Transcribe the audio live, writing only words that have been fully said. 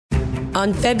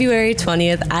On February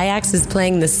 20th, Ajax is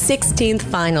playing the 16th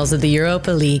finals of the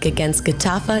Europa League against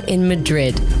Getafe in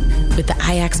Madrid. With the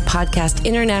Ajax Podcast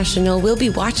International, we'll be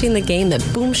watching the game at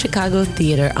Boom Chicago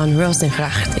Theater on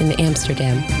Rozengracht in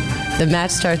Amsterdam. The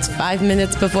match starts 5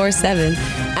 minutes before 7.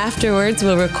 Afterwards,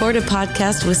 we'll record a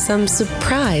podcast with some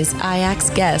surprise Ajax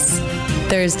guests.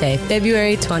 Thursday,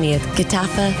 February 20th,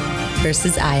 Getafe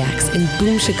versus Ajax in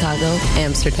Boom Chicago,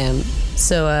 Amsterdam.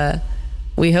 So,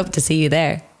 we hope to see you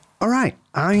there. All right,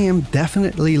 I am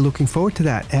definitely looking forward to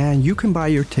that. And you can buy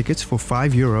your tickets for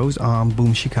 €5 on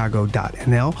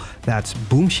boomchicago.nl. That's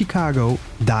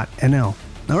boomchicago.nl.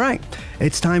 All right,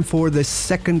 it's time for the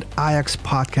second Ajax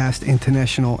Podcast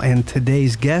International. And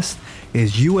today's guest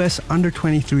is U.S.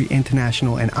 Under-23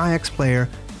 International and Ajax player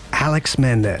Alex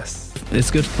Mendez. It's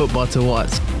good football to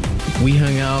watch. We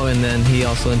hung out, and then he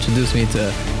also introduced me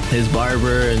to his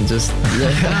barber and just...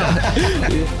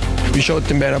 We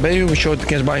showed in Bernabeu, we showed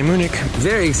against Bayern Munich.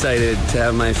 Very excited to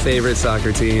have my favorite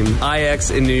soccer team,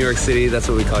 Ajax in New York City. That's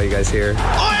what we call you guys here.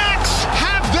 Ajax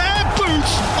have their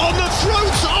boots on the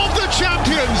throats of the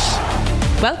champions.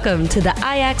 Welcome to the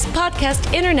Ajax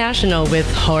Podcast International with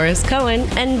Horace Cohen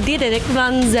and Diederik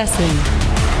van Zessen.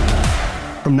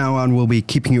 From now on, we'll be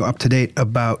keeping you up to date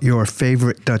about your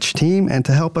favorite Dutch team. And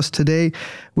to help us today,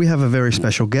 we have a very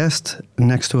special guest.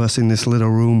 Next to us in this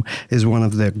little room is one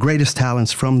of the greatest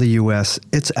talents from the U.S.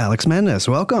 It's Alex Mendez.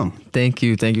 Welcome. Thank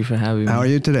you for having me. How are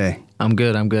you today? I'm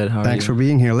good. How are you? Thanks for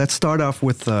being here. Let's start off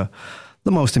with the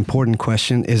most important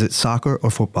question. Is it soccer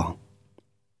or football?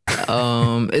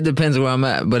 It depends where I'm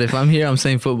at, but if I'm here, I'm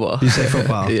saying football. You say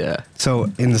football? Yeah.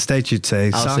 So in the States, you'd say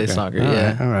soccer. I'll say soccer, All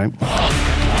yeah. right, all right.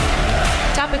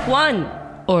 Topic 1,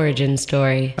 origin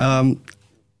story.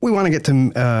 We want to get to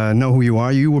know who you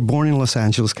are. You were born in Los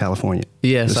Angeles, California.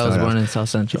 Yes, I was born in South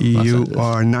Central. You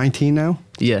are 19 now?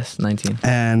 Yes, 19.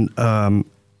 And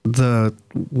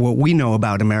what we know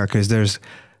about America is there's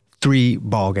 3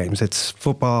 ball games. It's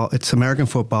football, it's American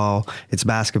football, it's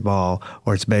basketball,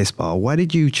 or it's baseball. Why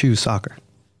did you choose soccer?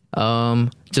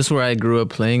 Just where I grew up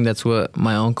playing, that's what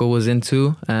my uncle was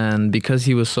into. And because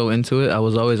he was so into it, I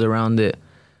was always around it.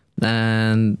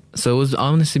 And so it was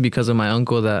honestly because of my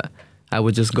uncle that I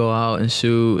would just go out and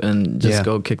shoot and just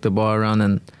go kick the ball around,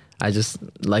 and I just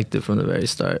liked it from the very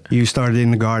start. You started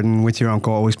in the garden with your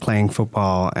uncle, always playing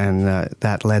football, and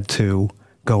that led to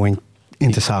going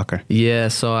into soccer. Yeah,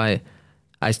 so I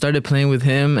started playing with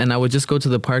him, and I would just go to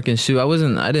the park and shoot. I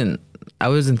wasn't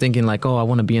thinking like, oh, I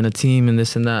want to be in a team and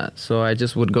this and that. So I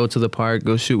just would go to the park,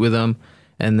 go shoot with him,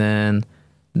 and then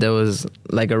there was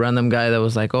like a random guy that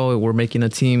was like, oh, we're making a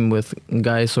team with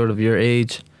guys sort of your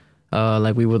age.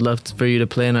 Like, we would love for you to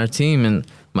play in our team. And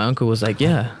my uncle was like,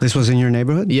 yeah. This was in your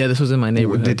neighborhood? Yeah, this was in my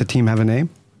neighborhood. Did the team have a name?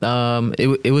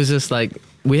 It was just like,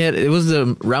 it was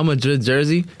the Real Madrid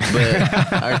jersey,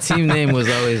 but our team name was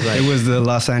always like... It was the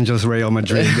Los Angeles Real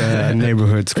Madrid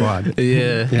neighborhood squad.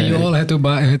 Yeah. And you all had to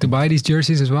buy these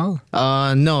jerseys as well?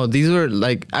 No, these were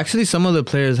like, actually some of the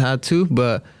players had to,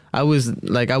 but I was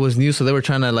new, so they were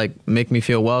trying to like make me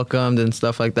feel welcomed and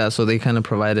stuff like that. So they kind of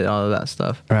provided all of that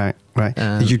stuff. Right.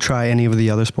 Did you try any of the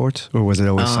other sports, or was it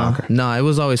always soccer? No, it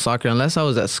was always soccer, unless I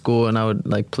was at school and I would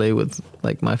like play with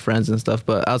like my friends and stuff.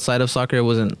 But outside of soccer, I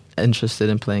wasn't interested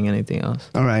in playing anything else.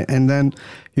 All right, and then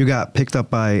you got picked up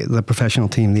by the professional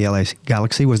team, the LA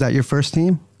Galaxy. Was that your first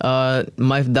team? That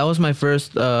was my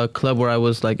first club where I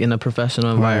was like in a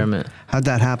professional environment. Right. How'd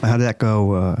that happen? How did that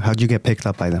go? How'd you get picked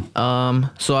up by them?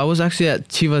 So I was actually at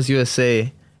Chivas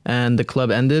USA, and the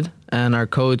club ended, and our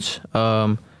coach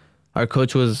was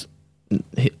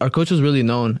really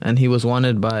known, and he was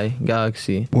wanted by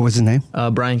Galaxy. What was his name?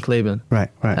 Brian Claben. Right.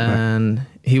 And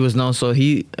he was known, so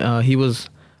he was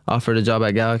offered a job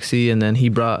at Galaxy, and then he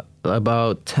brought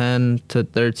about 10 to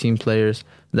 13 players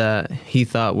that he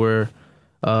thought were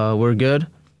good.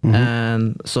 Mm-hmm.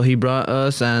 And so he brought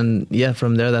us, and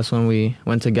from there, that's when we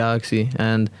went to Galaxy.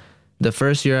 And the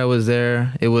first year I was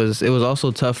there, it was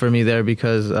also tough for me there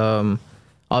because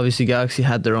obviously Galaxy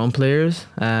had their own players,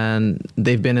 and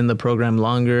they've been in the program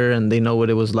longer, and they know what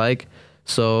it was like.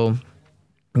 So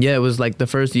it was like the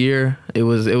first year, it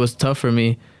was tough for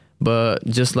me. But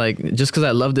just because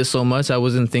I loved it so much, I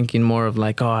wasn't thinking more of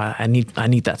like, oh, I need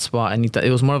that spot. I need that.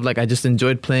 It was more of like I just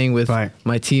enjoyed playing with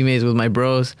my teammates, with my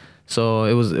bros. So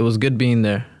it was good being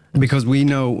there. Because we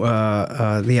know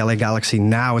the LA Galaxy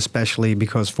now, especially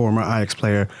because former Ajax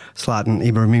player Zlatan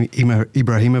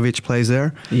Ibrahimovic plays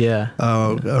there. Yeah.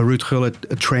 Ruud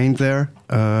Gullit trained there,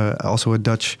 also a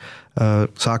Dutch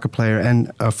soccer player,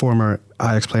 and a former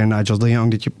Ajax player, Nigel de Jong.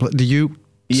 Did you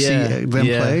see them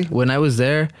play? When I was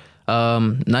there,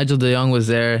 Nigel de Jong was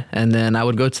there, and then I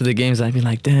would go to the games and I'd be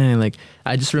like, dang, like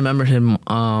I just remember him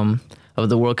of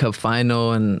the World Cup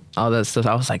final and all that stuff.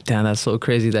 I was like, damn, that's so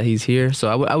crazy that he's here.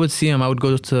 So I would see him. I would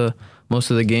go to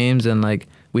most of the games, and like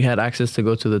we had access to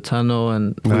go to the tunnel,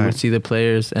 and we would see the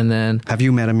players. And then have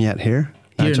you met him yet here?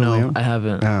 Here, Nigel no, Leon? I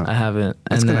haven't. Oh. I haven't.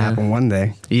 It's going to happen one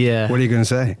day. Yeah. What are you going to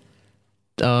say?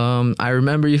 I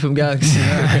remember you from Galaxy.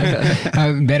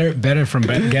 Better from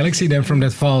Galaxy than from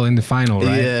that fall in the final,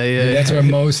 right? Yeah. That's where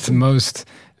most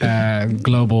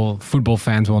global football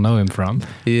fans will know him from.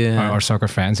 Yeah. Or soccer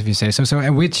fans, if you say so. So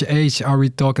at which age are we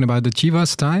talking about? The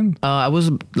Chivas time? I was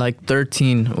like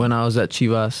 13 when I was at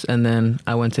Chivas, and then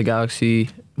I went to Galaxy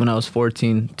when I was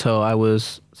 14 till I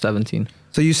was 17.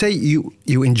 So you say you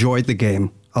enjoyed the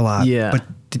game a lot. Yeah. But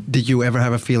did you ever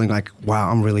have a feeling like, wow,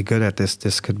 I'm really good at this.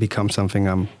 This could become something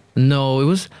I'm... No, it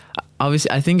was... Obviously,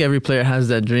 I think every player has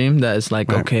that dream that it's like,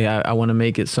 right. okay, I want to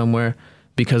make it somewhere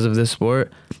because of this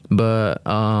sport. But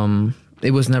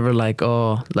it was never like,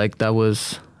 oh, like that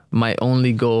was my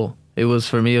only goal. It was,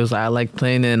 for me, it was like, I like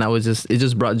playing it, and it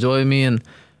just brought joy to me. And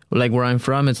like where I'm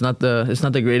from, it's not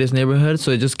the greatest neighborhood,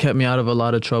 so it just kept me out of a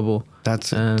lot of trouble.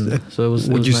 So it was.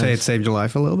 Would you nice. say it saved your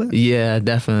life a little bit? Yeah,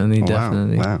 definitely,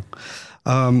 definitely. Wow.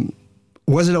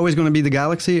 Was it always going to be the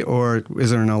Galaxy, or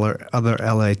is there another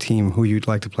LA team who you'd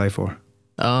like to play for?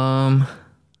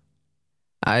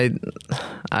 I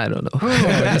don't know.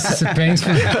 Oh, this is a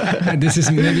painful. This is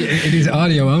maybe it is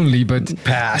audio only, but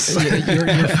pass.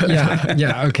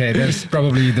 Yeah. Okay. There's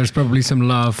probably some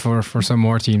love for some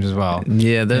more teams as well.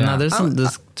 Yeah.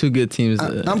 There's two good teams.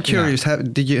 I'm curious.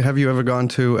 Have you ever gone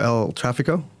to El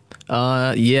Tráfico?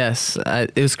 Yes.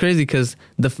 It was crazy because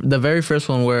the very first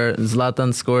one where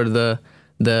Zlatan scored the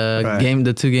game,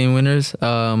 the 2 game winners.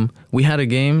 We had a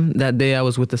game that day. I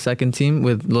was with the second team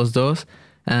with Los Dos.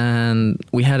 And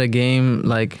we had a game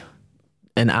like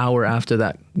an hour after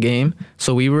that game.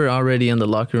 So we were already in the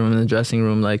locker room, in the dressing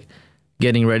room, like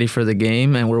getting ready for the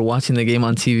game. And we're watching the game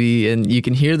on TV, and you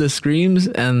can hear the screams.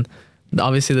 And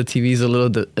obviously the TV is a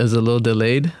little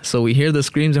delayed. So we hear the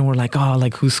screams, and we're like, oh,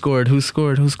 like who scored?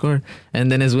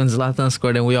 And then it's when Zlatan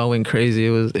scored, and we all went crazy.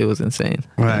 It was insane.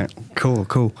 Right.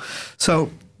 Cool.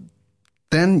 So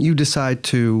then you decide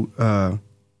to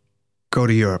go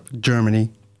to Europe, Germany.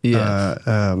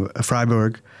 Yeah.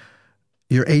 Freiburg.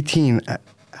 You're 18.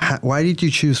 Why did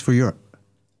you choose for Europe?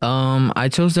 I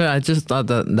chose there. I just thought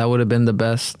that would have been the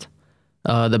best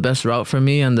route for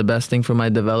me and the best thing for my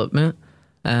development.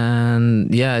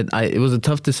 And yeah, it was a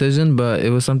tough decision, but it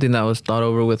was something that was thought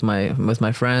over with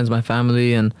my friends, my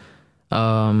family, and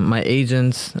my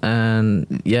agents.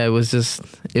 And yeah, it was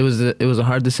a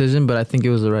hard decision, but I think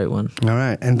it was the right one. All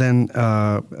right. And then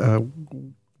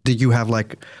did you have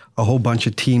like a whole bunch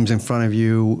of teams in front of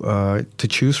you to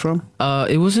choose from?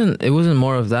 It wasn't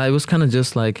more of that. It was kind of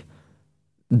just like,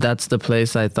 that's the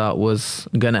place I thought was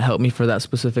gonna help me for that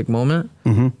specific moment.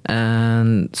 Mm-hmm.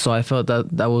 And so I felt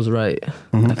that was right.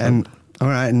 Mm-hmm. And all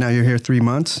right, now you're here 3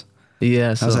 months.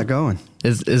 Yeah. How's that going?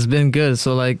 It's been good.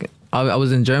 So like I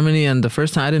was in Germany, and the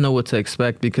first time I didn't know what to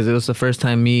expect, because it was the first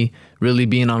time me really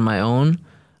being on my own.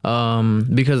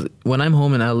 Because when I'm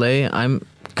home in LA, I'm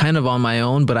kind of on my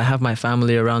own, but I have my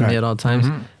family around me at all times.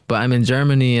 Mm-hmm. But I'm in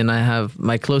Germany, and I have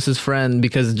my closest friend,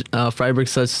 because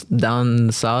Freiburg's such down in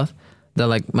the south, that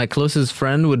like my closest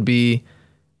friend would be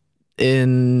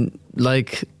in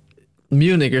like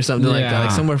Munich or something like that,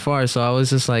 like somewhere far. So I was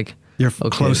just like, your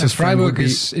closest friend Freiburg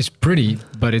is pretty,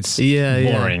 but it's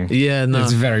boring. Yeah, no,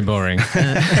 it's very boring.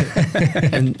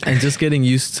 and just getting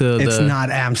used to it's not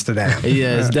Amsterdam.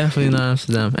 Yeah, it's definitely not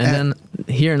Amsterdam. And then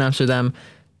here in Amsterdam,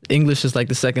 English is like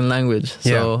the second language.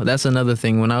 So that's another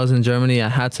thing. When I was in Germany, I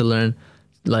had to learn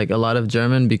like a lot of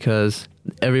German, because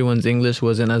everyone's English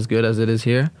wasn't as good as it is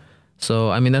here.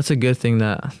 So, I mean, that's a good thing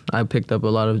that I picked up a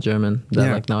lot of German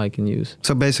that like now I can use.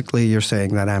 So basically you're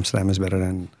saying that Amsterdam is better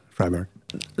than Freiburg.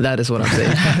 That is what I'm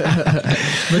saying.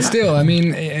 But still, I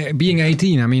mean, being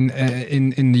 18, I mean,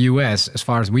 in the US, as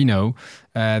far as we know,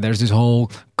 there's this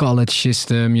whole college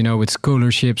system, you know, with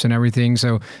scholarships and everything.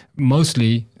 So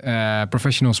mostly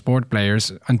professional sport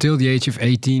players until the age of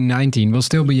 18, 19 will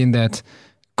still be in that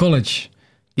college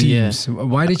teams. Yeah.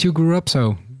 Why did you grow up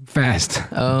so fast?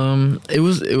 It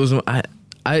was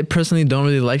I personally don't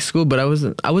really like school, but I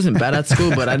wasn't bad at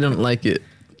school, but I didn't like it.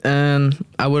 And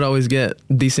I would always get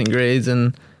decent grades,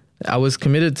 and I was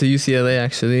committed to UCLA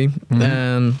actually.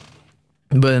 Mm-hmm.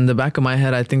 But in the back of my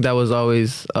head, I think that was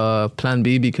always plan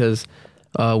B, because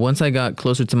once I got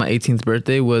closer to my 18th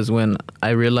birthday was when I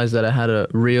realized that I had a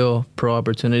real pro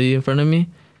opportunity in front of me.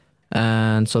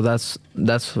 And so that's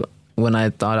when I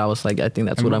thought, I was like, I think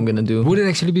that's what I'm gonna do. Would it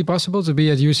actually be possible to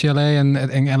be at UCLA and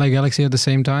LA Galaxy at the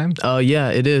same time? Yeah,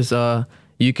 it is.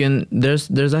 You can.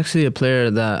 There's actually a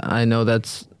player that I know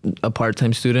that's a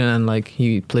part-time student, and like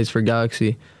he plays for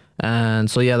Galaxy, and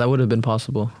so yeah, that would have been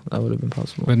possible.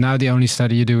 But now the only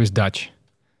study you do is Dutch.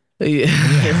 Yeah.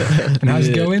 And how's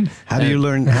it going? How do you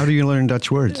learn Dutch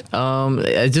words?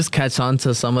 I just catch on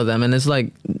to some of them, and it's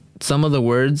like some of the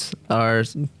words are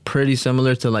pretty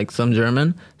similar to like some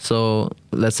German. So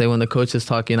let's say when the coach is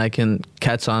talking, I can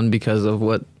catch on because of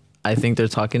what I think they're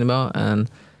talking about, and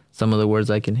some of the words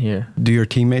I can hear. Do your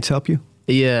teammates help you?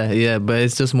 Yeah, but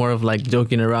it's just more of like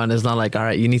joking around. It's not like, all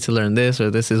right, you need to learn this, or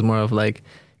this is more of like,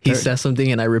 he says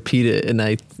something and I repeat it and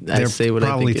I say what I think. They're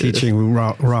probably teaching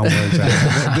wrong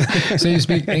words. So you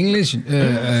speak English,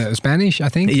 Spanish, I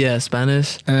think. Yeah,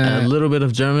 Spanish, a little bit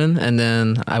of German, and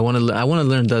then I want to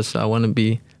learn Dutch. So I want to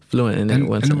be fluent in it.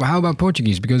 And how about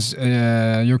Portuguese? Because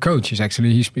your coach is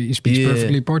actually he speaks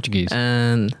perfectly Portuguese.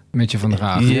 And Mitje van der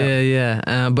Graaf.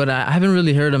 Yeah. But I haven't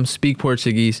really heard him speak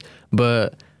Portuguese.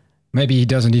 But maybe he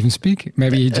doesn't even speak.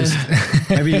 Maybe he just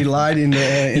maybe he lied in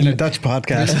the Dutch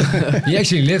podcast. He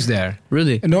actually lives there.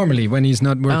 Really? Normally, when he's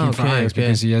not working for Ajax,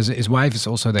 because his wife is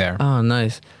also there. Oh,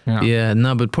 nice. Yeah.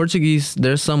 No, but Portuguese,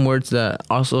 there's some words that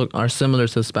also are similar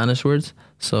to Spanish words.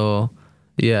 So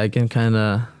yeah, I can kind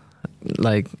of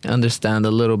like understand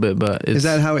a little bit, but it's,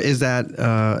 is that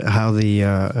how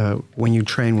the when you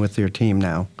train with your team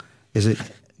now, is it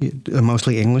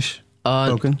mostly English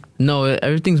spoken? No,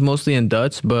 everything's mostly in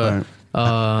Dutch, but right.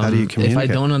 How do you communicate?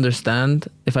 If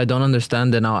I don't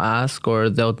understand, then I'll ask, or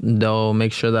they'll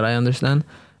make sure that I understand.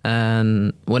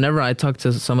 And whenever I talk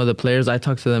to some of the players, I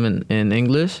talk to them in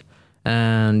English.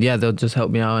 And yeah, they'll just help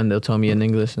me out and they'll tell me in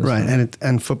English. And right, stuff.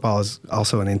 and football is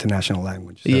also an international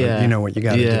language. So yeah, you know what you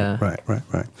got to do. Right.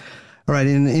 All right,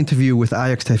 in an interview with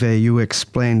Ajax TV, you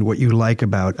explained what you like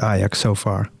about Ajax so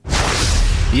far.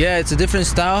 Yeah, it's a different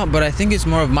style, but I think it's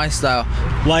more of my style.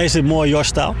 Why is it more your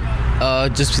style?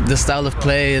 Just the style of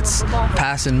play. It's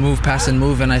pass and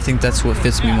move, and I think that's what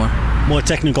fits me more. More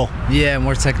technical. Yeah,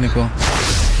 more technical.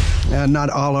 Not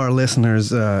all our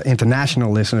listeners,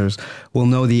 international listeners, will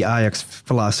know the Ajax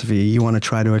philosophy. You want to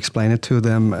try to explain it to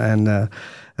them and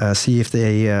see if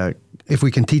we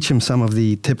can teach them some of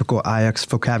the typical Ajax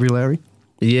vocabulary?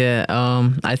 Yeah,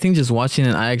 I think just watching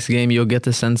an Ajax game, you'll get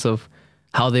the sense of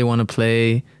how they want to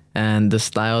play and the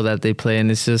style that they play, and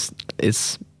it's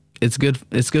good.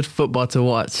 It's good football to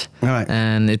watch, right.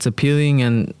 And it's appealing,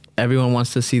 and everyone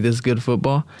wants to see this good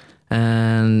football.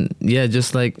 And yeah,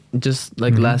 just like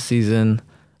last season,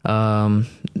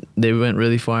 they went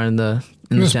really far in the.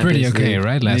 It was pretty okay,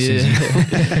 right? Last season.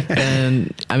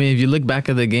 And I mean, if you look back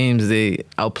at the games, they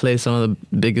outplay some of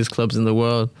the biggest clubs in the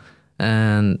world,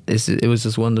 and it was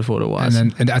just wonderful to watch.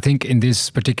 And I think in this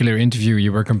particular interview,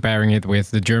 you were comparing it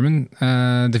with the German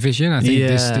division. I think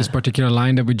this particular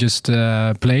line that we just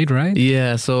played, right?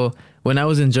 Yeah. So when I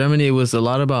was in Germany, it was a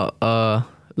lot about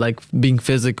like being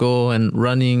physical and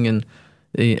running and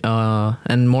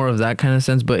more of that kind of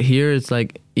sense. But here it's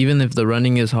like, even if the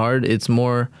running is hard, it's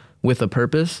more with a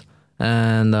purpose.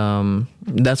 And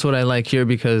that's what I like here,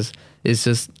 because it's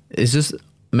just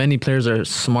many players are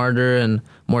smarter and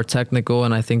more technical,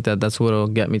 and I think that's what will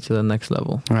get me to the next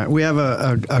level. All right. We have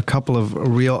a couple of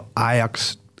real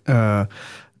Ajax well,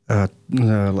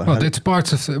 that's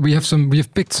parts of.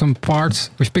 We've picked some parts.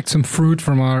 We've picked some fruit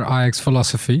from our Ajax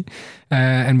philosophy,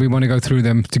 and we want to go through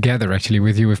them together, actually,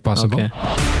 with you, if possible. Okay.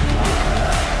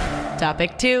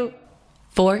 Topic 2,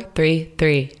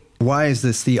 4-3-3. Why is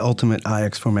this the ultimate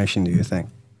Ajax formation, do you think?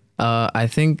 I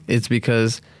think it's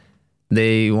because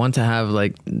they want to have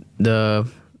like the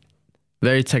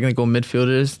very technical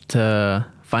midfielders to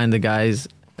find the guys,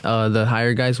 the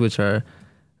higher guys, which are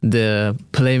the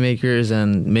playmakers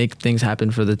and make things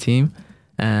happen for the team.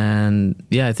 And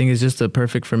yeah, I think it's just a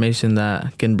perfect formation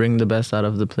that can bring the best out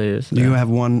of the players. Do you have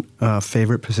one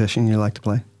favorite position you like to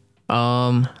play?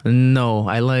 No,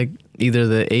 I like either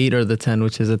the 8 or the 10,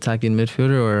 which is attacking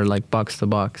midfielder, or like box to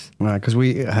box. Right, because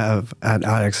we have at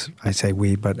Ajax, I say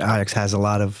we, but Ajax has a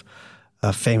lot of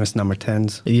famous number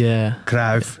 10s. Yeah.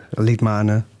 Cruyff,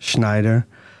 Liedmanen, Schneider.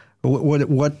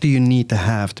 What do you need to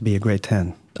have to be a great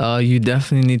 10? You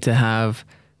definitely need to have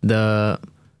the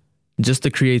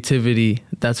creativity,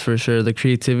 that's for sure. The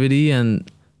creativity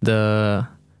and the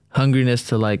hungriness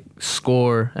to like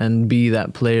score and be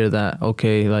that player that,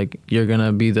 okay, like you're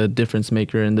gonna be the difference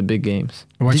maker in the big games.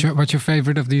 What's your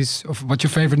favorite of these? What's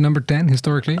your favorite number 10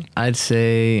 historically? I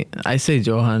say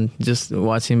Johan. Just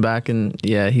watching back, and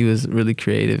yeah, he was really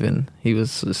creative and he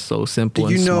was so simple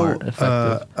and smart. Did you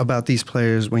know about these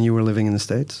players when you were living in the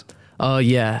States? Oh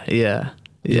yeah.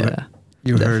 Yeah.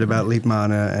 You heard about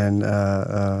Liedmanen and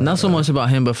not so much about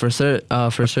him, but for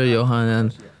sure Johan.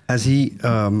 And has he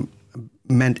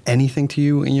meant anything to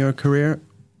you in your career?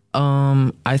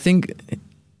 I think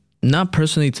not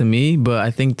personally to me, but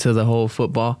I think to the whole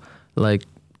football, like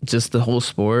just the whole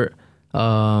sport. You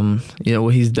know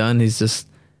what he's done. He's just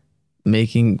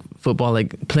making football,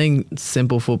 like playing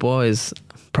simple football is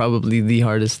probably the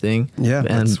hardest thing. Yeah,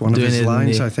 and that's one of his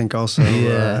lines, I think, also.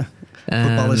 Yeah.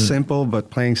 Football is simple, but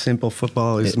playing simple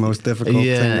football is the most difficult thing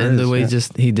there and is. The way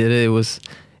just he did it,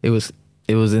 it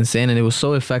was insane, and it was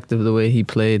so effective the way he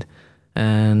played.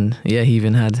 And yeah, he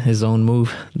even had his own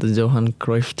move, the Johan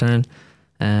Cruyff turn.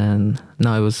 And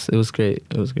no, it was great.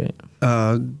 It was great.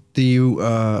 Do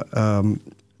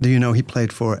you know he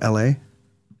played for LA?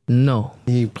 No.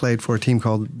 He played for a team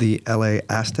called the LA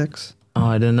Aztecs. Oh,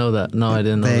 I didn't know that. No, I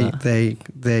didn't know that.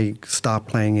 They stopped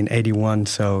playing in '81,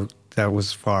 so that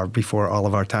was far before all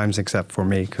of our times, except for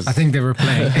me. Cause I think they were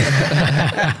playing.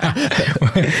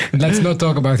 Let's not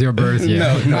talk about your birth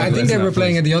yet. No, I think they were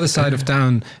playing at the other side of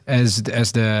town as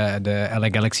the LA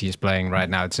Galaxy is playing right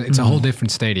now. It's a whole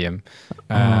different stadium,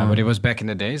 but it was back in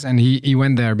the days. And he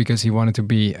went there because he wanted to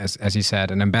be, as he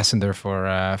said, an ambassador for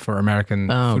American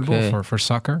football, for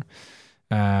soccer.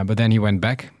 But then he went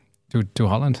back to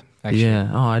Holland. Actually. Yeah.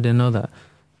 Oh, I didn't know that.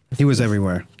 He was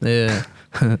everywhere. Yeah.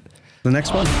 The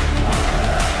next one.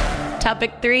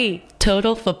 Topic 3,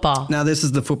 total football. Now, this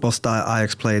is the football style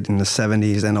Ajax played in the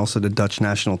 70s, and also the Dutch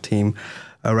national team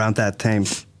around that time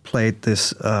played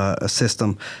this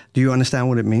system. Do you understand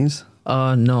what it means?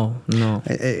 No.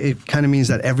 It kind of means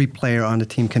that every player on the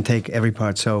team can take every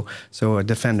part. So a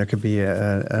defender could be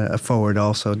a forward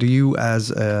also. Do you,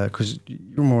 because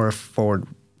you're more a forward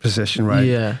position, right?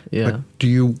 Yeah. But do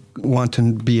you want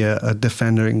to be a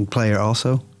defending player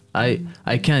also? I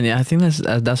can, yeah. I think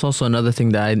that's also another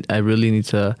thing that I really need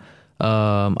to.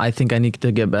 I think I need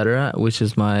to get better at, which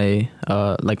is my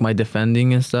my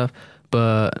defending and stuff.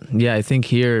 But yeah, I think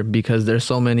here, because there's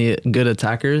so many good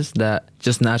attackers, that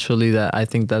just naturally that I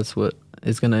think that's what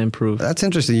is going to improve. That's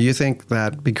interesting. You think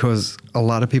that because a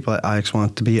lot of people at Ajax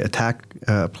want to be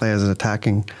play as an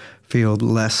attacking field,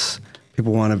 less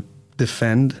people want to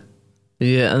defend?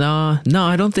 Yeah, no,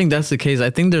 I don't think that's the case. I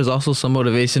think there's also some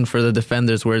motivation for the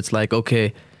defenders where it's like,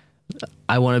 okay,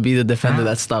 I want to be the defender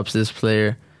that stops this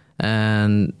player.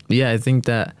 And yeah, I think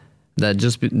that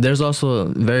there's also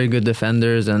very good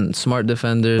defenders and smart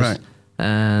defenders. Right.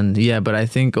 And yeah, but I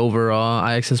think overall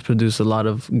Ajax has produced a lot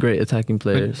of great attacking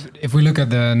players. But if we look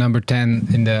at the number 10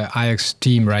 in the Ajax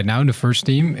team right now, the first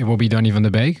team, it will be Donny van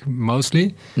de Beek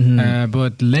mostly. Mm-hmm.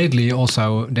 But lately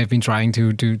also they've been trying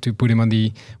to put him on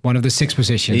one of the 6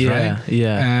 positions, right?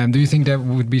 Yeah. Do you think that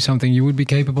would be something you would be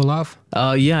capable of?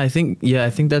 I think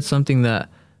that's something that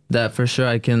for sure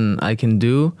I can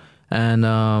do. And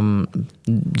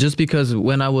just because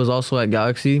when I was also at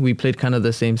Galaxy, we played kind of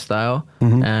the same style.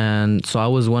 Mm-hmm. And so I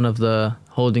was one of the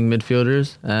holding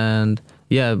midfielders. And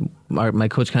yeah, my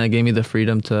coach kind of gave me the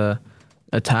freedom to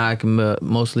attack, but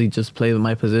mostly just play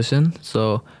my position.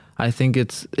 So I think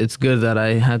it's good that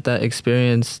I had that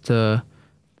experience to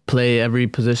play every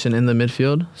position in the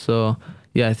midfield. So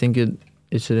yeah, I think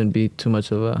it shouldn't be too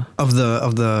much of a... Of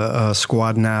the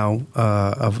squad now,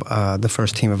 of the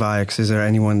first team of Ajax, is there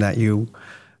anyone that you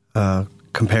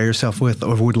compare yourself with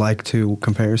or would like to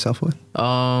compare yourself with?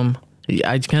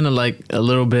 I kind of like a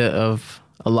little bit of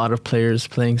a lot of players'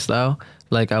 playing style.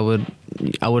 Like I would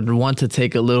want to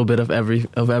take a little bit of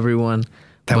everyone.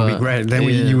 That would be great. Then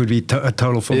you would be a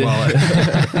total footballer.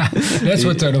 That's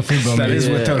what total football is. That is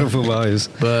what total football is.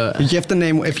 But you have to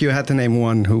name, if you had to name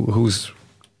one, who's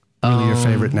really your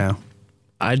favorite now?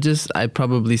 I'd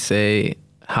probably say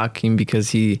Hakim, because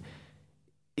he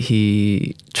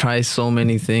tries so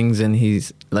many things, and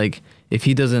he's like, if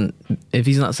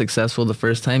he's not successful the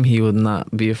first time, he would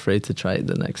not be afraid to try it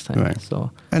the next time. Right.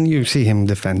 So, and you see him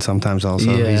defend sometimes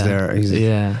also. Yeah. He's there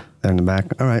in the back.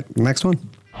 All right, next one.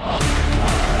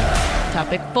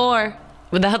 Topic 4.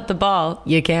 Without the ball,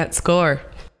 you can't score.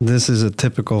 This is a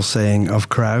typical saying of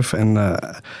Cruyff, and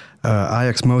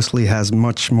Ajax mostly has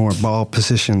much more ball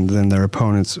possession than their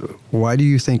opponents. Why do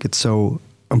you think it's so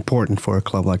important for a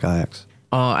club like Ajax?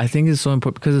 I think it's so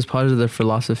important because it's part of their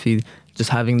philosophy, just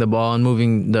having the ball and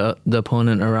moving the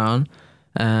opponent around.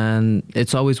 And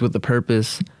it's always with the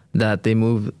purpose that they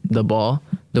move the ball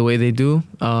the way they do.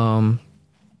 And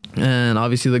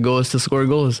obviously the goal is to score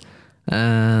goals.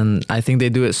 And I think they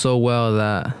do it so well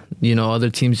that, other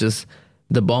teams just...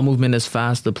 The ball movement is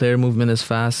fast, the player movement is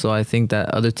fast, so I think that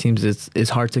other teams, it's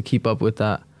hard to keep up with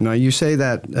that. Now, you say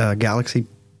that Galaxy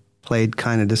played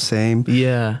kind of the same.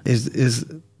 Yeah. Is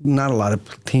not a lot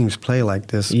of teams play like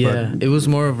this. Yeah, but it was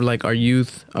more of like our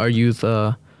youth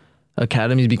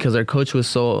academies, because our coach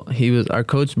our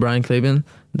coach Brian Claben,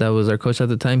 that was our coach at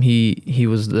the time. He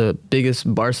was the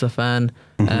biggest Barca fan,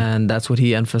 and that's what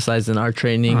he emphasized in our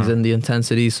trainings and the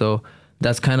intensity. So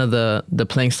that's kind of the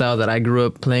playing style that I grew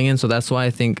up playing in. So that's why I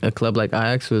think a club like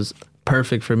Ajax was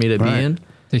perfect for me to be in.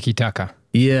 Tiki-taka.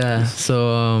 Yeah.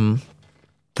 So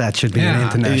that should be an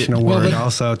international word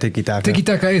also, tiki-taka.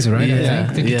 Tiki-taka is, right? Yeah,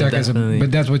 I think tiki-taka is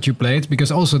but that's what you played,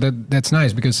 because also that's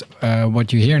nice, because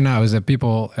what you hear now is that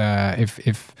people,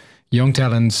 if young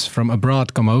talents from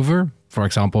abroad come over, for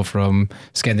example, from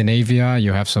Scandinavia,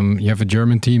 you have a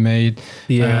German teammate,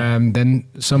 then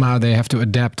somehow they have to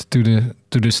adapt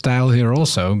to the style here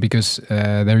also, because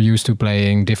they're used to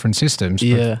playing different systems.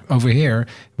 Yeah. But over here,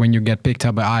 when you get picked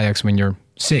up by Ajax when you're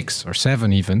 6 or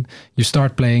 7 even, you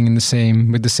start playing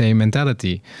with the same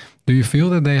mentality. Do you feel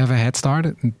that they have a head start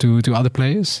to other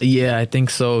players? Yeah, I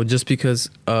think so. Just because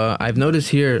I've noticed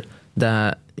here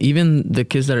that even the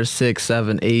kids that are 6,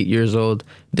 7, 8 years old,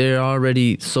 they're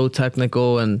already so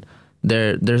technical, and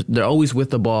they're always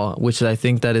with the ball, which I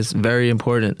think that is very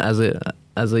important as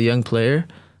a young player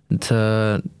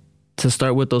to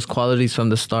start with those qualities from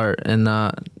the start and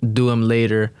not do them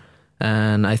later.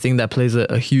 And I think that plays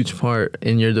a huge part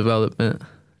in your development.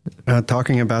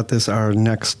 Talking about this, our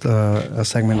next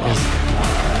segment is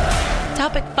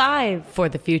Topic 5 for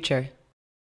the future.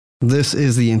 This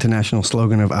is the international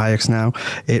slogan of Ajax now.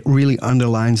 It really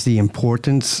underlines the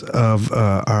importance of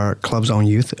our club's own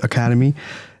youth academy.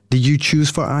 Did you choose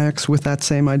for Ajax with that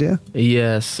same idea?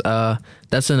 Yes,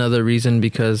 that's another reason,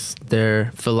 because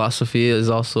their philosophy is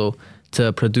also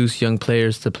to produce young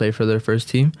players to play for their first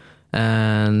team.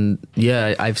 And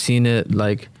yeah, I've seen it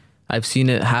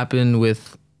happen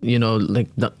with,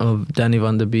 Danny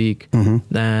van de Beek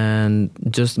and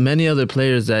just many other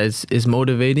players that is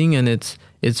motivating, and it's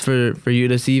for you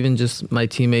to see. Even just my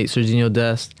teammate Serginho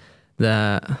Dest,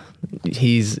 that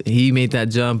he made that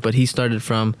jump, but he started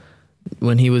from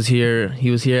when he was here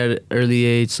at an early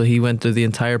age, so he went through the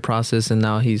entire process, and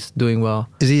now he's doing well.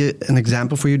 Is he an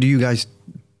example for you? Do you guys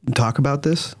talk about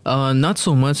this? Not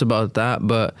so much about that,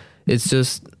 but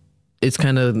it's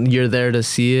kind of, you're there to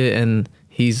see it, and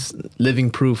he's living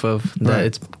proof of that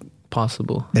it's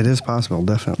possible. It is possible,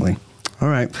 definitely. All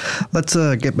right, let's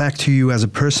get back to you as a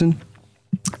person.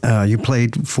 You play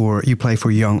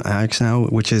for Young Ajax now,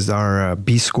 which is our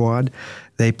B squad.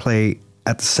 They play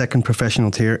at the second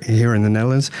professional tier here in the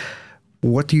Netherlands.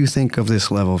 What do you think of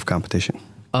this level of competition?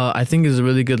 I think it's a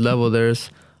really good level. There's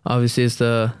obviously it's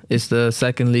the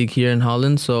second league here in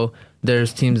Holland, so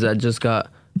there's teams that just got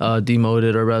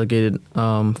demoted or relegated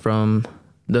from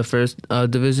the first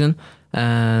division,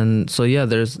 and so yeah,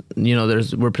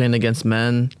 we're playing against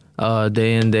men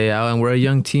day in, day out, and we're a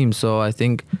young team. So I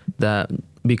think that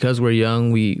because we're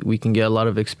young, we can get a lot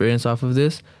of experience off of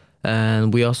this,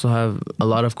 and we also have a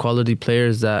lot of quality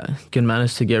players that can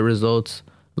manage to get results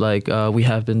like we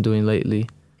have been doing lately.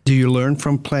 Do you learn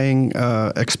from playing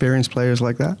experienced players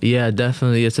like that? Yeah,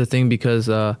 definitely. It's a thing, because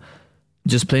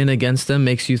just playing against them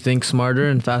makes you think smarter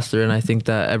and faster, and I think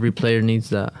that every player needs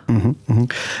that.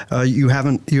 You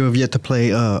have yet to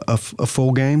play a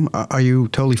full game. Are you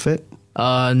totally fit?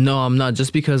 No, I'm not,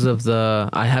 just because of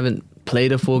I haven't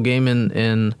played a full game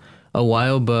in a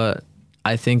while, but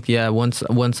I think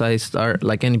once I start,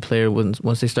 like any player,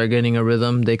 once they start getting a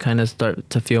rhythm, they kind of start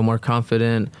to feel more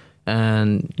confident,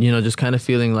 and just kind of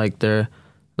feeling like they're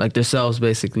like themselves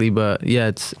basically. But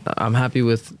yeah, I'm happy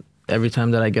with every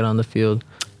time that I get on the field.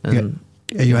 And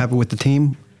Are you happy with the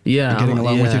team? Yeah, getting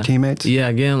along with your teammates.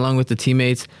 Yeah, getting along with the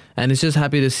teammates, and it's just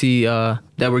happy to see that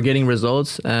we're getting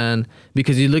results. And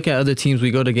because you look at other teams, we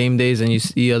go to game days and you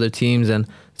see other teams, and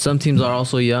some teams are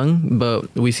also young, but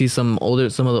we see some of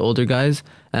the older guys,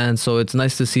 and so it's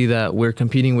nice to see that we're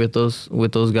competing with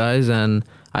those guys. And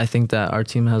I think that our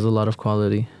team has a lot of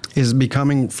quality. Is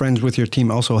becoming friends with your team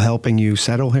also helping you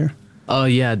settle here? Oh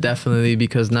yeah, definitely,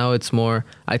 because now it's more,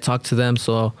 I talk to them,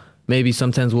 so maybe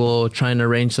sometimes we'll try and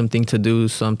arrange something to do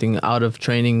something out of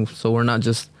training, so we're not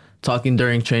just talking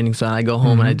during training, so I go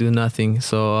home and I do nothing.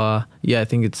 So yeah, I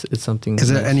think it's something. Is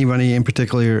there anybody in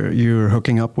particular you're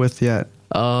hooking up with yet?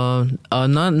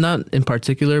 Not in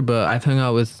particular, but I've hung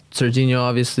out with Serginho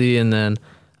obviously, and then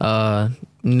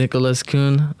Nicholas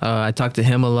Kuhn. I talk to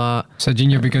him a lot.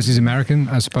 Serginho, because he's American,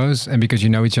 I suppose, and because you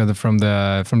know each other from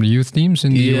the youth teams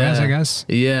in the US, I guess.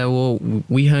 Yeah, well,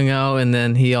 we hung out, and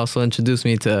then he also introduced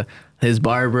me to his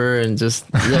barber and just.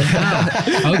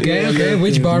 Okay.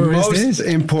 Which barber is this? Most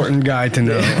important guy to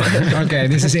know. Okay,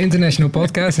 this is an international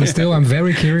podcast, and still, I'm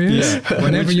very curious. Yeah.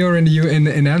 Whenever you're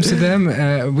in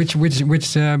Amsterdam, which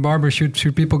barber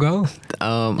should people go?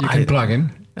 You can plug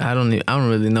in. I don't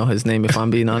really know his name, if I'm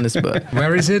being honest, but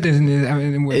where is it?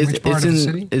 Which part of the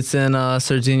city? It's in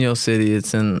Serginho City.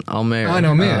 It's in Almere. Oh, in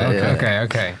Almere.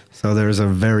 Okay. So there's a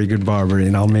very good barber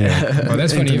in Almere. Well,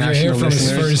 that's funny. If you're here for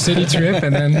a city trip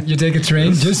and then you take a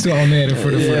train just to Almere for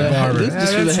the barber.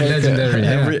 That's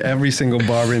legendary. Every single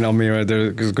barber in Almere,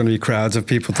 there's going to be crowds of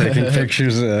people taking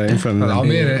pictures in front of them.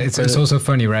 Almere, it's also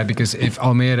funny, right? Because if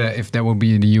that would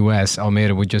be in the US,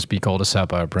 Almere would just be called a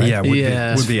suburb, right? Yeah,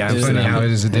 would be Amsterdam. Funny how it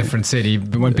is a different city.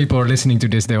 But when people are listening to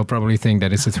this, they'll probably think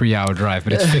that it's a 3-hour drive,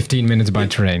 but it's 15 minutes by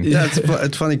train. Yeah,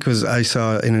 it's funny because I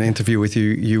saw in an interview with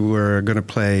you, you were going to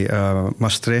play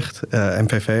Maastricht,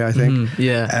 MVV, I think.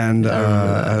 And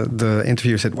the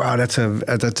interviewer said, "Wow, that's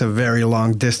a very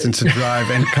long distance to drive."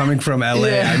 And coming from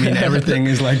LA, I mean, everything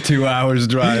is like 2 hours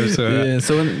drive. So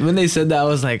So when they said that, I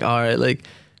was like, all right, like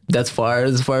that's far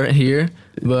here,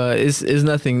 but it's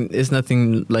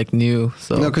nothing like new.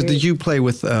 So no, because did you play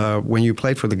with when you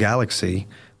played for the Galaxy?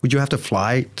 Would you have to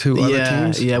fly to other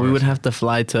teams? Yeah, we would have to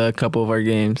fly to a couple of our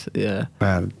games. Yeah.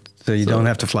 So you don't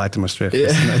have to fly to Maastricht.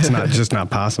 It's just not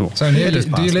possible. So do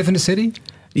you live in the city?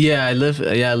 Yeah, I live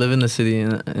in the city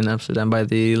in Amsterdam by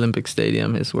the Olympic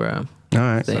Stadium is where I'm. All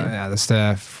right. So, that's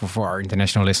for our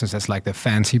international listeners. That's like the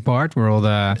fancy part where all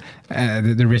the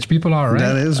rich people are, right?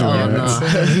 That is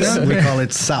right. We call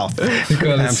it South. We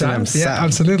call it South. Yeah,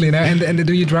 absolutely. Now, and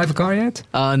do you drive a car yet?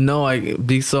 No,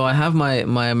 I have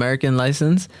my American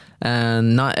license,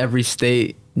 and not every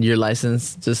state your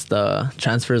license just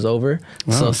transfers over.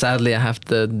 Wow. So sadly, I have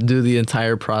to do the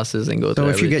entire process and go through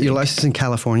everything. So if you get your license in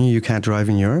California, you can't drive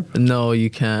in Europe? No, you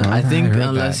can't. I think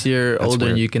unless you're older,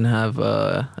 weird. You can have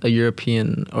a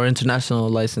European or international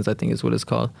license, I think is what it's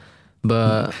called.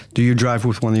 But do you drive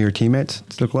with one of your teammates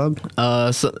to the club?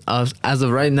 As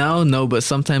of right now, no. But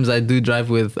sometimes I do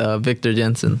drive with Victor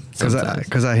Jensen.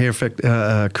 Because I hear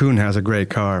Koen has a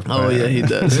great car. Oh yeah, he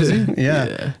does. Does he?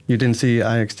 Yeah. You didn't see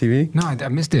Ajax TV? No, I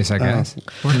missed this. I guess.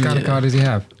 What kind of car does he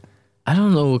have? I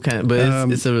don't know what kind, but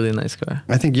it's a really nice car.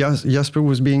 I think Jasper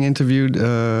was being interviewed.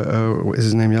 Is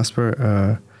his name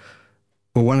Jasper?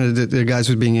 Well, one of the guys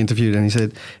was being interviewed, and he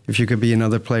said if you could be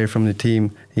another player from the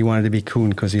team, he wanted to be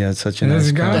Koen because he had such a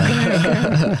nice car.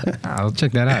 I'll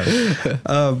check that out.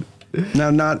 Now,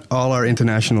 not all our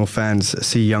international fans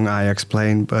see young Ajax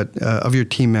playing, but of your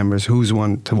team members, who's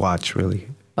one to watch, really?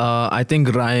 I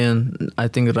think Ryan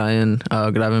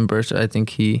Gravenberch. I think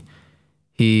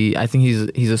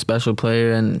he's a special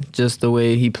player, and just the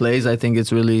way he plays, I think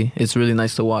it's really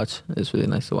nice to watch. It's really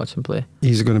nice to watch him play.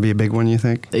 He's going to be a big one, you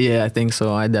think? Yeah, I think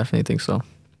so. I definitely think so.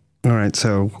 All right,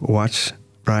 so watch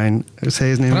Brian. Say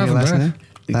his name again,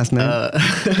 last name.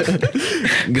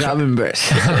 Gravenberch.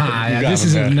 This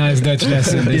is a nice Dutch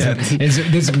lesson.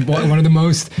 It's one of the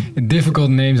most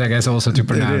difficult names, I guess, also to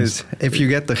pronounce. It is. If you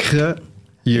get the g,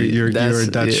 you're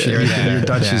Dutch. Your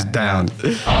Dutch is down.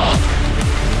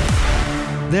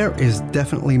 There is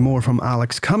definitely more from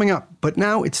Alex coming up, but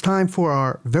now it's time for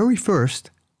our very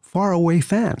first faraway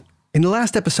fan. In the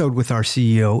last episode with our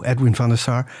CEO, Edwin van der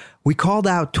Sar, we called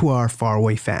out to our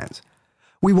faraway fans.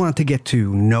 We want to get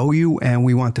to know you, and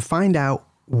we want to find out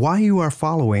why you are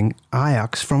following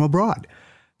Ajax from abroad.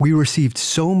 We received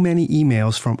so many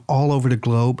emails from all over the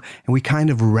globe, and we kind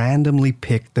of randomly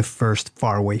picked the first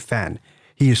faraway fan.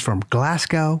 He is from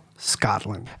Glasgow,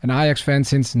 Scotland. An Ajax fan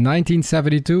since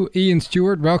 1972. Ian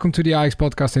Stewart, welcome to the Ajax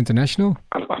Podcast International.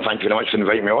 Thank you very much for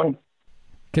inviting me on.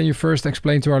 Can you first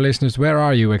explain to our listeners, where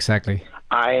are you exactly?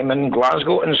 I'm in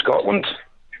Glasgow in Scotland.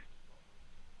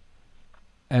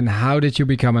 And how did you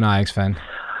become an Ajax fan?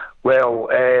 Well,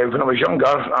 when I was younger,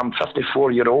 I'm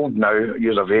 54-year-old now,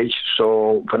 years of age.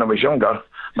 So when I was younger,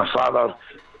 my father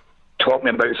taught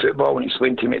me about football and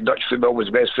explained to me that Dutch football was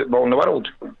the best football in the world.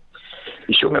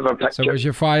 He showed me a picture. So was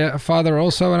your father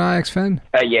also an Ajax fan?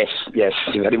 Yes,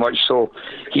 very much so.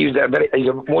 He's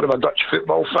more of a Dutch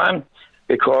football fan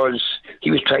because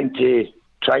he was trying to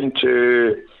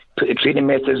put the training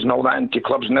methods and all that into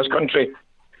clubs in this country.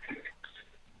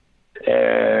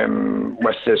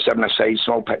 With the 7-a-side,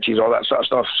 small pitches, all that sort of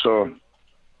stuff. So.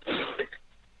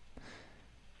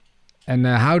 And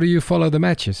how do you follow the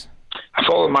matches? I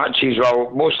follow the matches, well,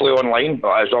 mostly online.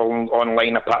 It's all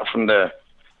online apart from the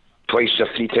twice or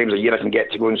 3 times a year I can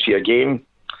get to go and see a game.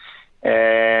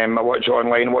 I watch it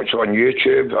online, watch it on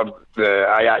YouTube, the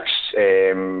Ajax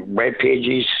web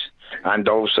pages, and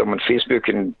also on Facebook,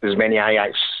 and as many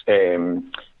Ajax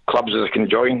clubs as I can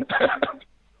join.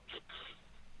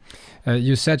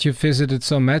 You said you visited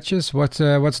some matches. What's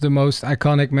the most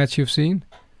iconic match you've seen?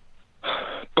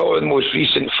 Probably the most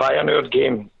recent Feyenoord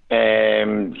game,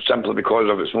 simply because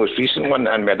of its most recent one,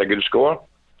 and we had a good score.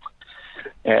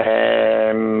 But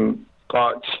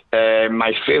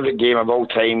my favourite game of all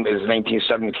time is the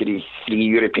 1973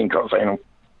 European Cup final.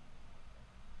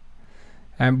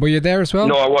 Were you there as well?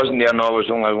 No, I wasn't there. No, I was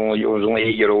only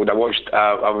 8-year-old. I watched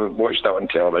that on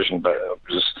television, but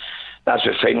that's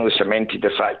what finally cemented the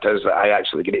fact is that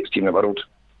Ajax are the greatest team in the world,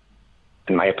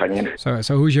 in my opinion. So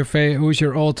who's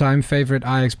your all-time favourite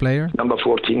Ajax player? Number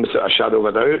 14, without a shadow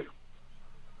of a doubt.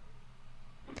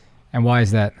 And why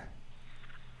is that?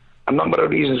 A number of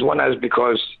reasons. One is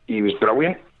because he was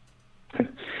brilliant.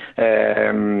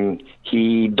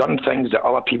 He done things that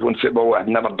other people in football had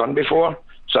never done before,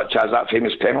 such as that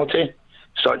famous penalty,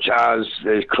 such as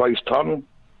the Cruyff turn,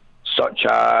 such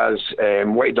as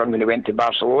what he done when he went to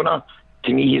Barcelona.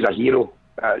 To me, he's a hero.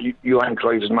 Johan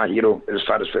Cruyff is my hero as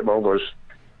far as football goes.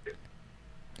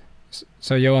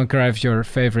 So Johan Cruyff, your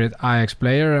favourite Ajax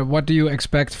player. What do you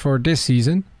expect for this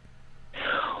season?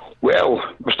 Well,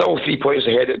 we're still 3 points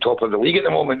ahead at the top of the league at the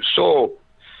moment, so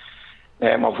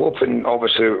I'm hoping,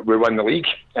 obviously, we win the league.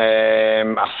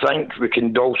 I think we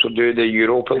can also do the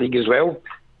Europa League as well.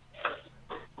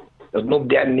 There's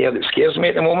nobody in there that scares me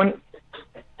at the moment.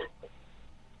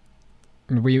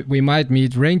 We might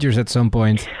meet Rangers at some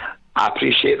point. I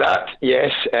appreciate that,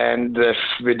 yes. And if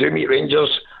we do meet Rangers,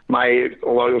 my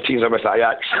loyalties are with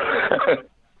Ajax.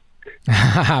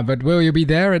 But will you be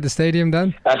there at the stadium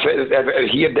then?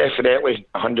 If here, definitely,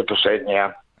 100%,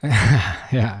 yeah.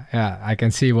 Yeah, I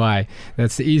can see why.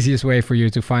 That's the easiest way for you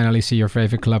to finally see your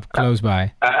favourite club close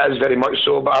by. It is very much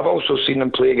so, but I've also seen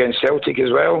them play against Celtic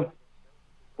as well,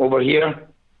 over here.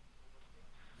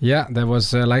 Yeah, that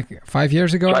was like 5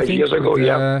 years ago, I think. 5 years ago,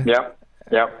 yeah.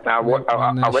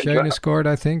 Schöne scored,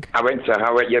 I think. Yeah, we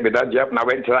did, yeah. And I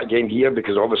went to that game here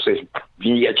because obviously,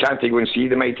 when you get a chance to go and see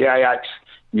the mighty Ajax,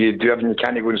 you do everything you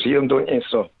can to go and see them, don't you?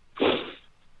 So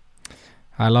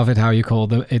I love it how you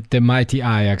call it the mighty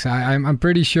Ajax. I'm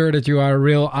pretty sure that you are a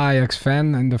real Ajax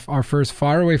fan and our first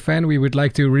faraway fan. We would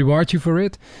like to reward you for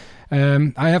it.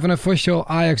 I have an official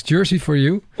Ajax jersey for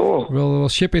you. Oh. We'll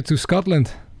ship it to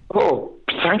Scotland. Oh,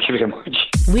 thank you very much.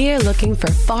 We are looking for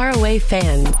faraway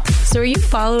fans. So are you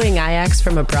following Ajax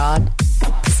from abroad?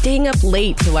 Staying up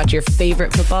late to watch your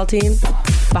favorite football team?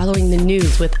 Following the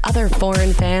news with other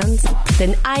foreign fans?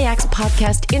 Then Ajax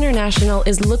Podcast International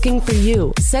is looking for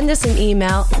you. Send us an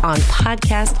email on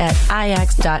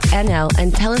podcast@ajax.nl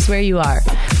and tell us where you are.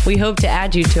 We hope to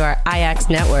add you to our Ajax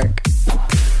network.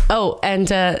 Oh,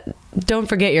 and don't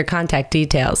forget your contact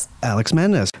details. Alex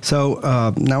Mendes. So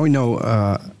now we know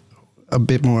a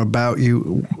bit more about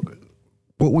you.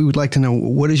 What we would like to know,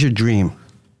 what is your dream?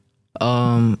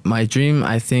 My dream,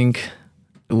 I think,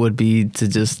 would be to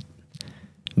just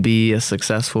be a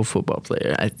successful football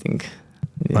player, I think.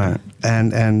 Yeah. Right.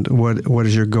 And what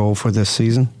is your goal for this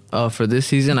season? For this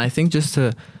season, I think just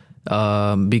to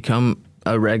become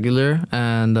a regular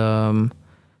and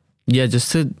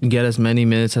just to get as many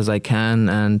minutes as I can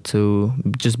and to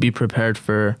just be prepared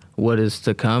for what is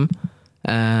to come.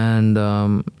 And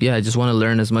I just want to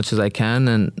learn as much as I can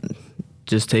and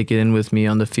just take it in with me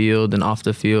on the field and off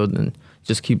the field and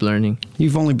just keep learning.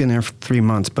 You've only been there for 3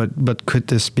 months, but could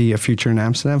this be a future in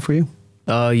Amsterdam for you?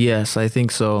 Yes, I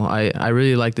think so. I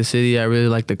really like the city. I really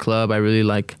like the club. I really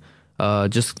like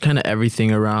just kind of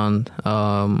everything around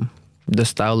the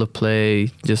style of play.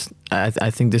 Just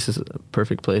I think this is a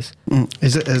perfect place.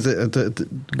 Is it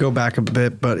go back a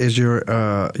bit? But is your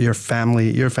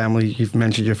family? You've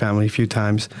mentioned your family a few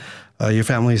times. Your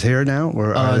family's here now,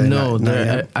 or are they no?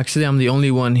 not actually, I'm the only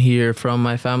one here from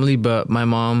my family, but my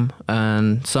mom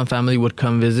and some family would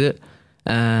come visit,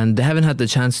 and they haven't had the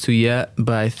chance to yet.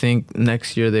 But I think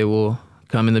next year they will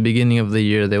come. In the beginning of the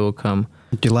year, they will come.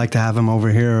 Would you like to have them over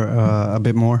here a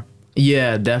bit more?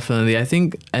 Yeah, definitely. I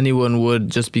think anyone would,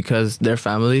 just because they're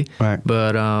family. Right.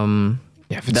 But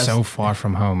if it's so far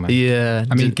from home. Yeah.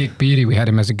 I mean, Kik Piri, we had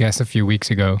him as a guest a few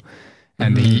weeks ago.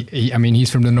 And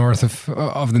he's from the north of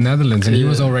the Netherlands, and he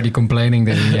was already complaining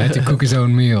that he had to cook his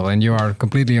own meal, and you are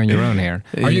completely on your own here.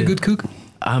 Are you a good cook?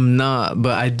 I'm not,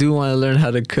 but I do want to learn how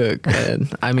to cook.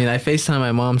 And, I mean, I FaceTime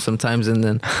my mom sometimes and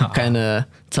then kind of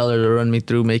tell her to run me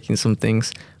through making some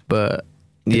things. But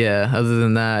yeah, other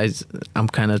than that, I'm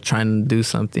kind of trying to do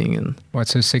something. And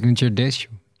what's her signature dish?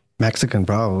 Mexican,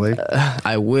 probably.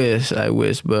 I wish,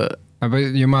 but... But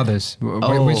your mother's?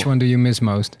 Which one do you miss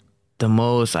most? The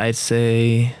most, I'd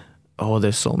say,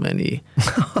 there's so many.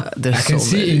 I can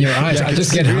see in your eyes. I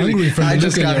just get hungry from the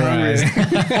look in your eyes.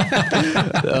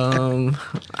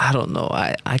 I don't know.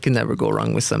 I can never go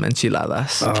wrong with some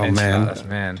enchiladas. Oh, Enchiladas,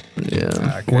 man.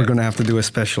 Yeah. Okay. We're gonna have to do a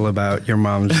special about your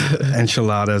mom's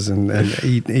enchiladas and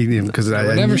eating because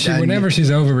Whenever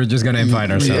she's over, we're just gonna invite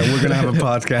ourselves. Yeah, we're gonna have a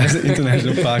podcast,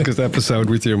 international podcast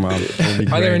episode with your mom.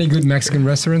 Are there any good Mexican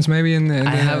restaurants maybe in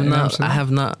I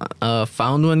have not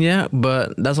found one yet,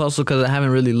 but that's also because I haven't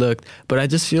really looked. But I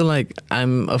just feel like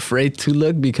I'm afraid to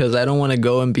look because I don't want to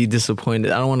go and be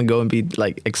disappointed. I don't want to go and be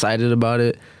like excited about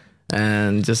it.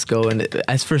 And just go, and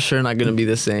it's for sure not going to be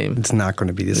the same. It's not going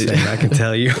to be the same, I can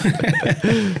tell you.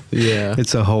 Yeah.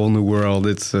 It's a whole new world.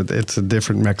 It's a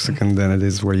different Mexican than it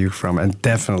is where you're from, and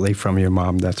definitely from your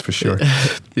mom, that's for sure.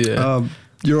 Yeah.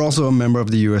 You're also a member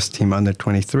of the U.S. team under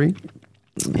 23.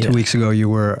 2 weeks ago, you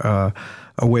were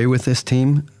away with this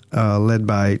team, led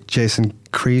by Jason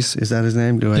Kreis. Is that his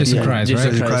name? Jason Kreis,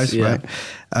 Jason right? Kreis, yeah.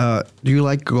 right? Do you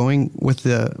like going with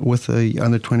the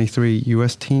under 23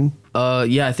 U.S. team?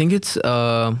 Yeah, I think it's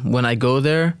when I go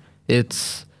there,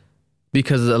 it's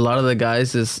because a lot of the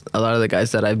guys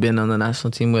that I've been on the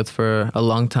national team with for a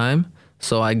long time.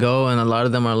 So I go, and a lot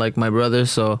of them are like my brothers.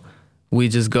 So we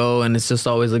just go, and it's just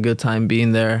always a good time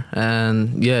being there.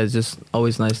 And yeah, it's just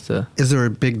always nice to. Is there a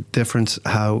big difference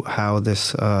how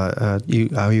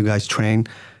you guys train?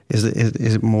 Is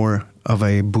it more of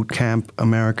a boot camp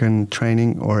American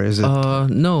training, or is it?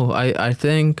 No, I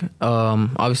think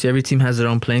obviously every team has their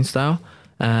own playing style,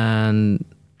 and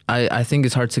I think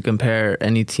it's hard to compare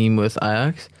any team with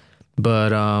Ajax,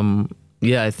 but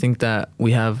yeah, I think that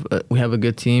we have a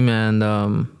good team,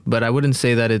 and but I wouldn't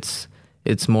say that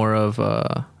it's more of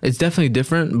it's definitely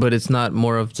different, but it's not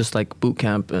more of just like boot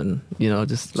camp and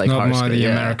just like not hard more the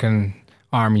American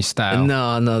Army style.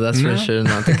 No, that's for sure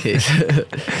not the case.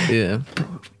 Yeah.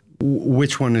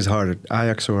 Which one is harder,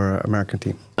 Ajax or American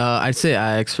team? I'd say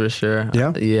Ajax for sure.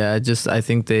 Yeah? Yeah, I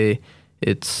think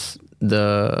it's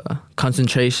the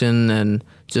concentration and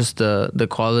just the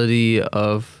quality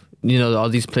of, all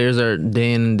these players are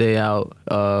day in and day out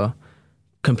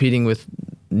competing with,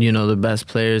 the best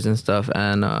players and stuff.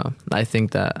 And I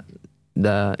think that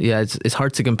it's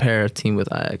hard to compare a team with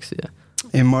Ajax, yeah.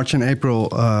 In March and April,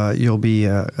 you'll be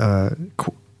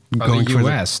going the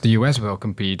US. The US will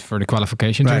compete for the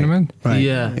qualification tournament. Right.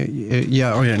 Yeah.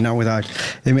 Yeah. Oh, yeah. Not with Ajax.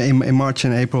 In March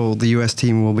and April, the US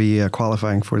team will be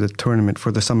qualifying for the tournament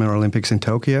for the Summer Olympics in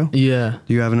Tokyo. Yeah.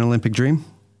 Do you have an Olympic dream?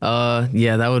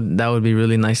 Yeah, that would be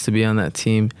really nice to be on that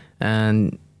team.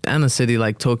 And a city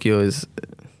like Tokyo is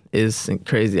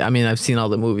crazy. I mean, I've seen all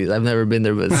the movies. I've never been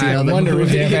there, but I wonder if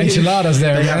they have enchiladas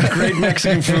there. They have great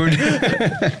Mexican food.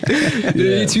 Do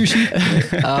you eat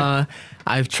sushi?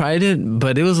 I've tried it,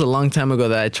 but it was a long time ago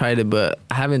that I tried it, but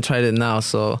I haven't tried it now,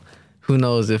 so who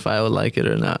knows if I would like it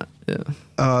or not. Yeah.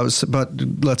 But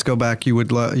let's go back. You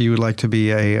would like to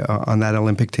be on that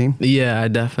Olympic team? Yeah, I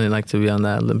definitely like to be on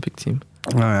that Olympic team.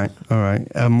 All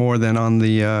right. More than on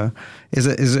the. Is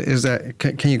that?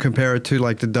 Can you compare it to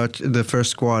like the first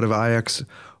squad of Ajax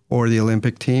or the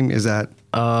Olympic team? Is that?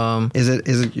 Is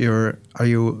it are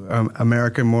you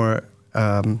American more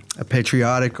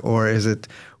patriotic, or is it?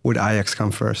 Would Ajax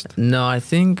come first? No, I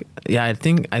think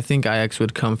Ajax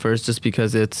would come first, just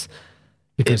because it's.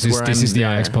 Because this is the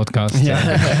Ajax podcast.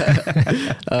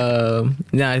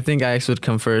 Yeah, I think Ajax would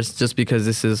come first, just because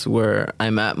this is where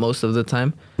I'm at most of the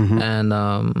time. Mm-hmm. And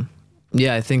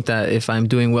I think that if I'm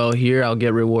doing well here, I'll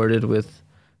get rewarded with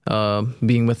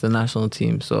being with the national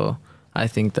team. So I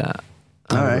think that.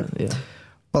 All right. Yeah.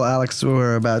 Well, Alex,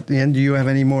 we're about the end. Do you have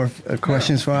any more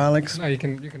questions for Alex? No, you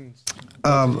can.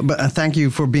 But thank you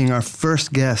for being our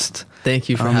first guest. Thank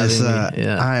you for on having this me.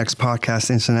 Ajax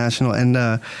Podcast International,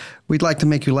 and we'd like to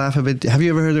make you laugh a bit. Have you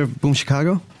ever heard of Boom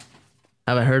Chicago?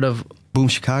 Have I heard of Boom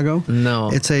Chicago? No.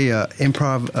 It's a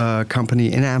improv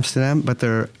company in Amsterdam, but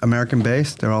they're American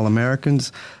based. They're all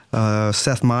Americans.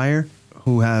 Seth Meyer,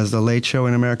 who has the Late Show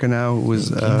in America now,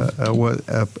 was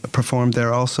performed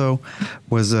there also,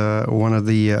 was one of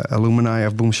the alumni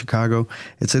of Boom Chicago.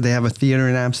 They have a theater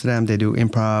in Amsterdam. They do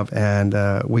improv, and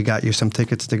we got you some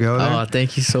tickets to go there. Oh,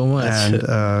 thank you so much. And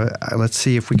let's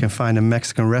see if we can find a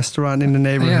Mexican restaurant in the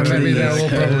neighborhood. Yeah, maybe there will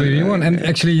probably be one. And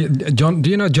actually, John, do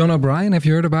you know John O'Brien? Have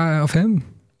you heard of him?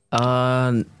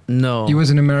 No. He was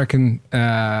an American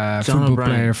football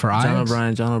player for Ajax.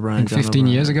 John O'Brien. 15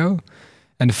 years ago.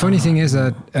 And the funny thing is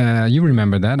that you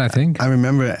remember that, I think. I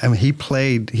remember. I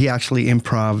mean, he actually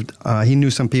improv'd. He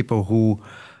knew some people who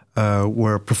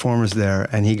were performers there,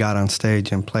 and he got on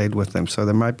stage and played with them. So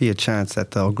there might be a chance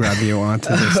that they'll grab you onto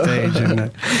the stage.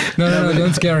 And, no,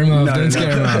 don't scare him off. Don't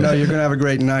scare him off. No, you're going to have a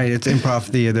great night. It's improv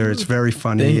theater. It's very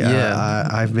funny. Yeah.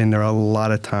 I've been there a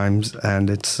lot of times,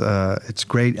 and it's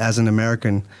great as an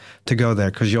American to go there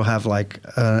because you'll have like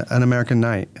an American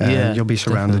night. And you'll be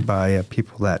surrounded by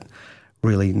people that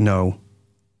really know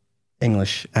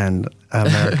English and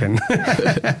American.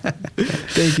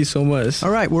 Thank you so much.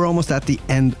 All right, we're almost at the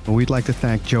end. We'd like to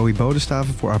thank Joey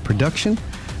Bodestaven for our production,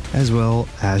 as well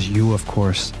as you, of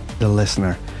course, the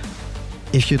listener.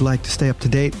 If you'd like to stay up to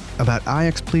date about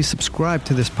Ajax, please subscribe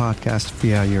to this podcast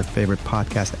via your favorite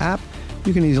podcast app.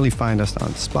 You can easily find us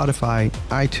on Spotify,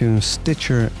 iTunes,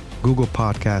 Stitcher, Google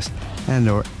Podcast, and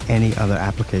or any other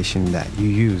application that you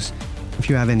use. If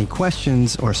you have any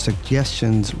questions or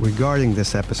suggestions regarding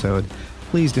this episode,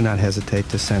 please do not hesitate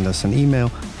to send us an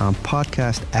email on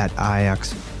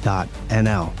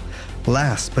podcast@ajax.nl.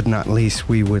 Last but not least,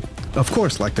 we would, of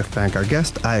course, like to thank our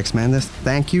guest, Ajax Mendes.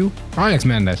 Thank you. Ajax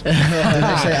Mendes. Did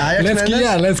I say Ajax Mendes?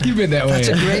 Yeah, let's keep it that way. That's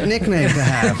a great nickname to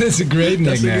have. That's a great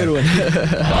nickname. That's a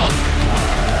good one.